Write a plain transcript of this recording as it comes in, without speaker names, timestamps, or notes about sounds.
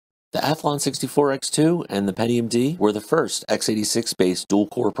The Athlon 64X2 and the Pentium D were the first x86-based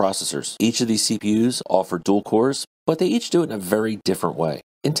dual-core processors. Each of these CPUs offered dual cores, but they each do it in a very different way.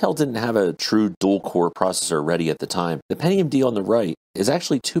 Intel didn't have a true dual-core processor ready at the time. The Pentium D on the right is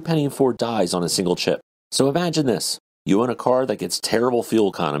actually two Pentium 4 dies on a single chip. So imagine this. You own a car that gets terrible fuel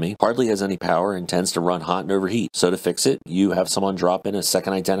economy, hardly has any power, and tends to run hot and overheat. So to fix it, you have someone drop in a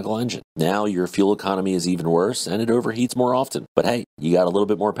second identical engine. Now your fuel economy is even worse, and it overheats more often. But hey, you got a little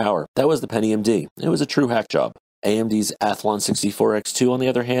bit more power. That was the Pentium D. It was a true hack job. AMD's Athlon 64X2, on the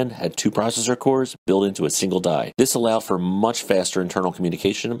other hand, had two processor cores built into a single die. This allowed for much faster internal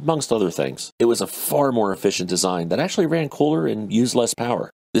communication, amongst other things. It was a far more efficient design that actually ran cooler and used less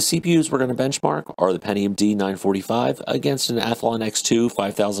power. The CPUs we're going to benchmark are the Pentium D 945 against an Athlon X2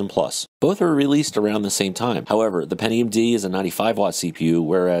 5000 Plus. Both were released around the same time. However, the Pentium D is a 95-watt CPU,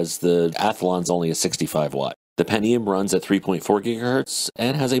 whereas the Athlon's only a 65-watt. The Pentium runs at 3.4 GHz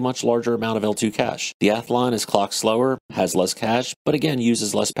and has a much larger amount of L2 cache. The Athlon is clocked slower, has less cache, but again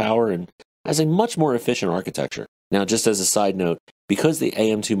uses less power and has a much more efficient architecture. Now, just as a side note, because the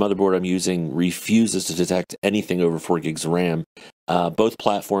AM2 motherboard I'm using refuses to detect anything over 4 gigs of RAM, both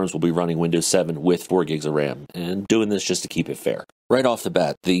platforms will be running Windows 7 with 4 gigs of RAM, and doing this just to keep it fair. Right off the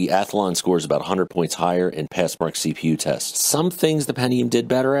bat, the Athlon scores about 100 points higher in Passmark CPU tests. Some things the Pentium did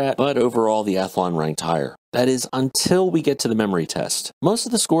better at, but overall the Athlon ranked higher. That is, until we get to the memory test. Most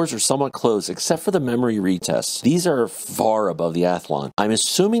of the scores are somewhat close, except for the memory retests. These are far above the Athlon. I'm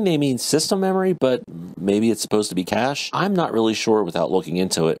assuming they mean system memory, but maybe it's supposed to be cache. I'm not really sure without looking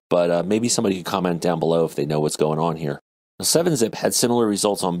into it, but maybe somebody could comment down below if they know what's going on here. 7-Zip had similar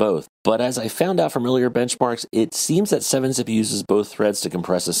results on both, but as I found out from earlier benchmarks, it seems that 7-Zip uses both threads to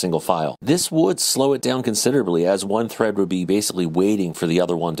compress a single file. This would slow it down considerably, as one thread would be basically waiting for the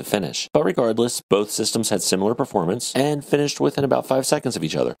other one to finish. But regardless, both systems had similar performance and finished within about 5 seconds of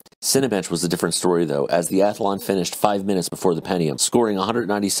each other. Cinebench was a different story though, as the Athlon finished 5 minutes before the Pentium, scoring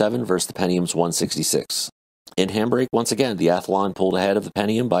 197 versus the Pentium's 166. In Handbrake, once again, the Athlon pulled ahead of the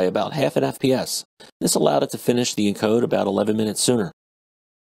Pentium by about half an FPS. This allowed it to finish the encode about 11 minutes sooner.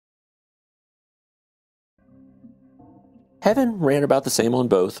 Heaven ran about the same on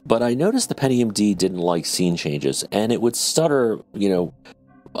both, but I noticed the Pentium D didn't like scene changes, and it would stutter,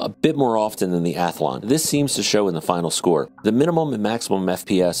 a bit more often than the Athlon. This seems to show in the final score. The minimum and maximum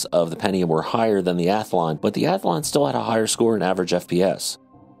FPS of the Pentium were higher than the Athlon, but the Athlon still had a higher score in average FPS.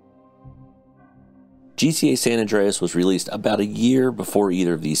 GTA San Andreas was released about a year before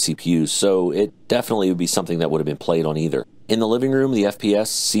either of these CPUs, so it definitely would be something that would have been played on either. In the living room, the FPS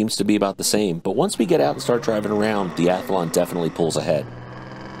seems to be about the same, but once we get out and start driving around, the Athlon definitely pulls ahead.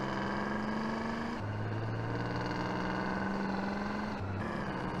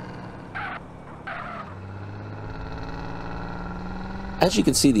 As you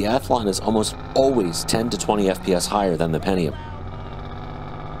can see, the Athlon is almost always 10 to 20 FPS higher than the Pentium.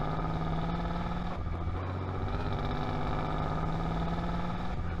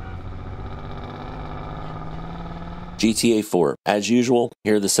 GTA 4. As usual,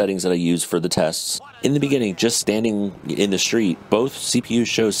 here are the settings that I use for the tests. In the beginning, just standing in the street, both CPUs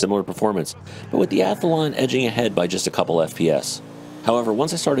show similar performance, but with the Athlon edging ahead by just a couple FPS. However,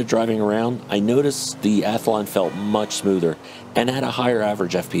 once I started driving around, I noticed the Athlon felt much smoother and had a higher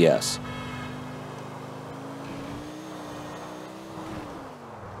average FPS.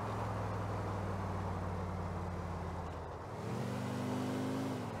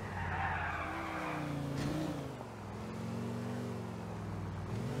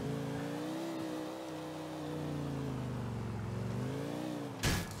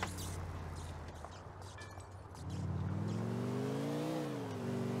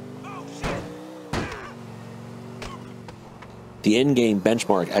 The in-game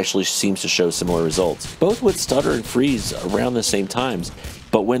benchmark actually seems to show similar results. Both would stutter and freeze around the same times,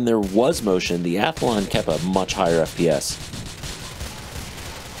 but when there was motion, the Athlon kept a much higher FPS.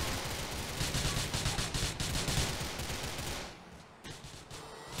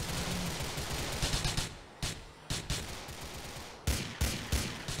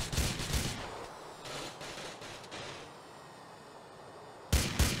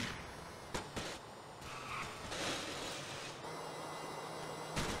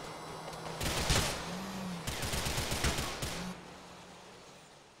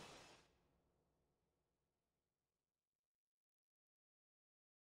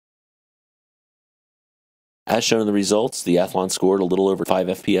 As shown in the results, the Athlon scored a little over 5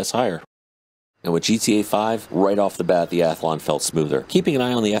 FPS higher. And with GTA 5, right off the bat, the Athlon felt smoother. Keeping an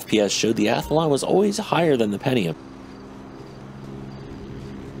eye on the FPS showed the Athlon was always higher than the Pentium.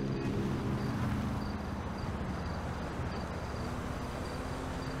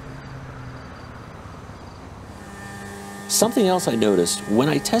 Something else I noticed, when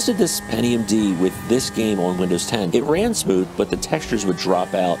I tested this Pentium D with this game on Windows 10, it ran smooth, but the textures would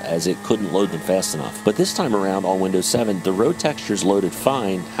drop out as it couldn't load them fast enough. But this time around on Windows 7, the road textures loaded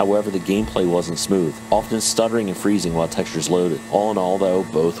fine, however the gameplay wasn't smooth, often stuttering and freezing while textures loaded. All in all though,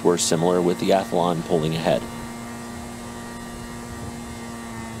 both were similar with the Athlon pulling ahead.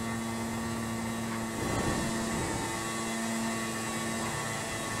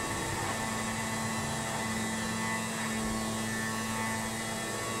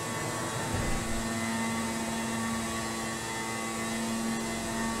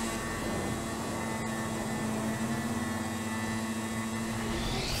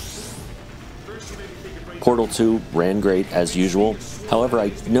 Portal 2 ran great as usual. However,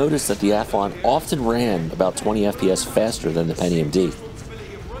 I noticed that the Athlon often ran about 20 FPS faster than the Pentium D.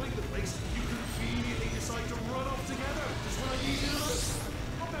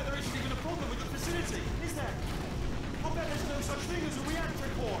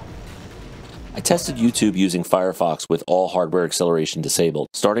 I tested YouTube using Firefox with all hardware acceleration disabled.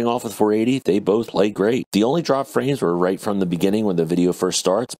 Starting off with 480, they both play great. The only drop frames were right from the beginning when the video first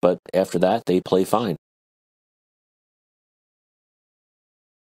starts, but after that, they play fine.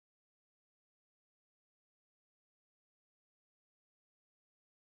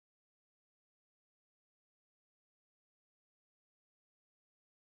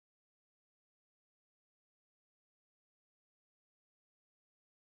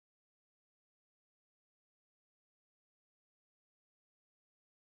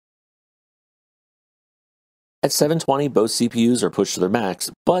 At 720, both CPUs are pushed to their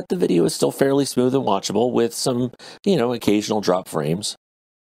max, but the video is still fairly smooth and watchable with some, occasional drop frames.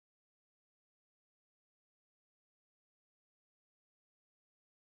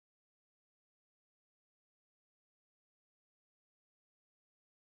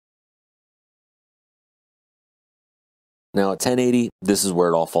 Now at 1080, this is where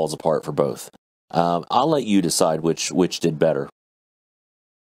it all falls apart for both. I'll let you decide which did better.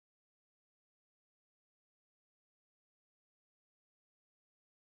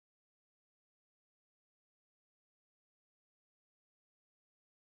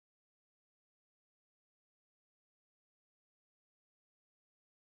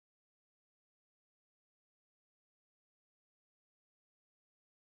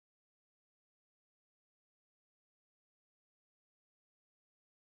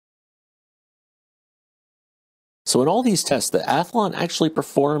 So in all these tests, the Athlon actually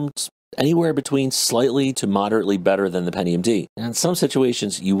performed anywhere between slightly to moderately better than the Pentium D. And in some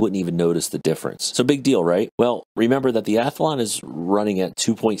situations, you wouldn't even notice the difference. So big deal, right? Well, remember that the Athlon is running at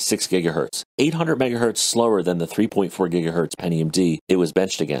 2.6 gigahertz, 800 megahertz slower than the 3.4 gigahertz Pentium D it was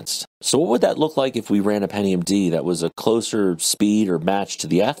benched against. So what would that look like if we ran a Pentium D that was a closer speed or match to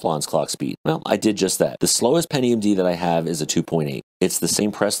the Athlon's clock speed? Well, I did just that. The slowest Pentium D that I have is a 2.8. It's the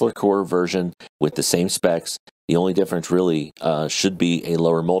same Pressler core version with the same specs. The only difference really should be a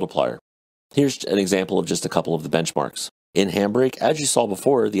lower multiplier. Here's an example of just a couple of the benchmarks. In Handbrake, as you saw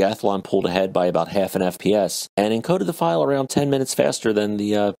before, the Athlon pulled ahead by about half an FPS and encoded the file around 10 minutes faster than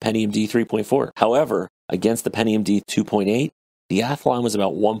the Pentium D 3.4. However, against the Pentium D 2.8, the Athlon was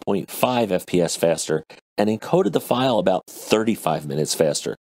about 1.5 FPS faster and encoded the file about 35 minutes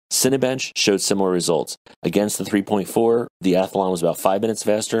faster. Cinebench showed similar results. Against the 3.4, the Athlon was about 5 minutes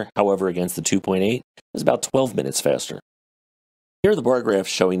faster. However, against the 2.8, it was about 12 minutes faster. Here are the bar graphs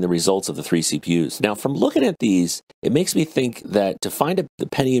showing the results of the three CPUs. Now, from looking at these, it makes me think that to find the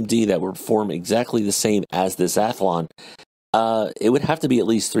Pentium D that would perform exactly the same as this Athlon, it would have to be at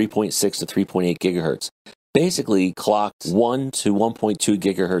least 3.6 to 3.8 gigahertz. Basically clocked 1 to 1.2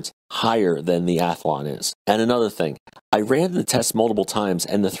 gigahertz higher than the Athlon is. And another thing, I ran the test multiple times,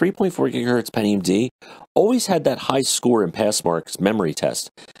 and the 3.4 gigahertz Pentium D always had that high score in Passmark's memory test.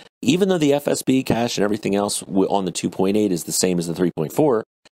 Even though the FSB cache and everything else on the 2.8 is the same as the 3.4,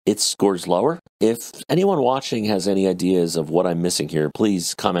 it scores lower. If anyone watching has any ideas of what I'm missing here,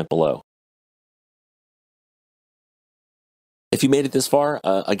 please comment below. If you made it this far,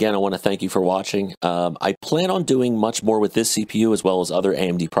 again, I want to thank you for watching. I plan on doing much more with this CPU as well as other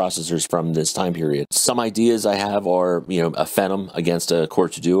AMD processors from this time period. Some ideas I have are, a Phenom against a Core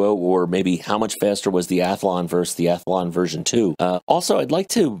 2 Duo, or maybe how much faster was the Athlon versus the Athlon version 2. Also, I'd like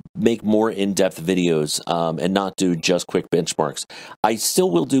to make more in-depth videos and not do just quick benchmarks. I still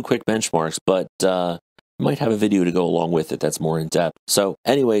will do quick benchmarks, but might have a video to go along with it that's more in depth. So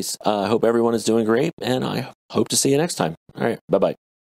anyways, I hope everyone is doing great, and I hope to see you next time. All right, bye-bye.